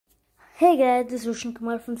Hey guys, this is Roshan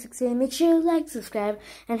Kumar from 6am. Make sure you like, subscribe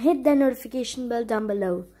and hit that notification bell down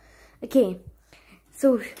below. Okay,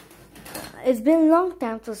 so it's been a long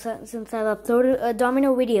time since I've uploaded a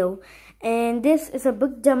domino video, and this is a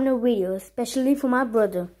big domino video especially for my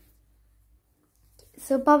brother.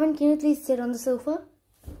 So Pavan, can you please sit on the sofa?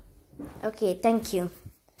 Okay, thank you.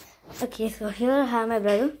 Okay, so here I have my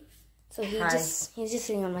brother. So he's just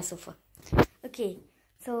sitting on my sofa. Okay,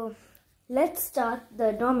 so let's start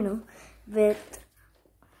the domino with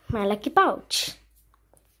my lucky pouch.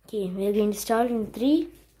 Okay, we're going to start in 3,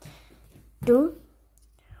 2,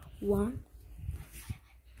 1,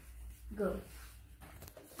 go.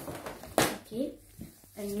 Okay,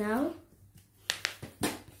 and now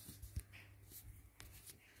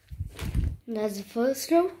that's the first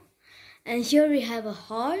row, and here we have a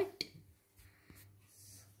heart.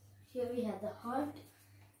 Here we have the heart.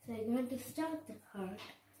 So I'm going to start the heart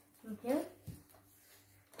from here.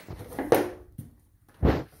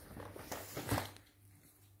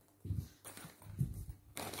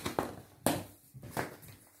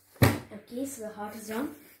 Okay, so the heart is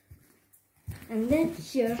done. And then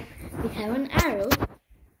here we have an arrow.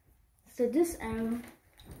 So this arrow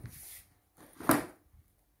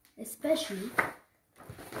especially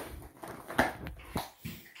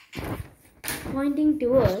pointing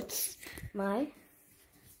towards my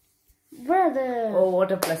brother. Oh,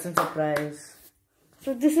 what a pleasant surprise.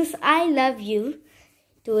 So this is I love you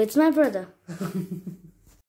towards my brother.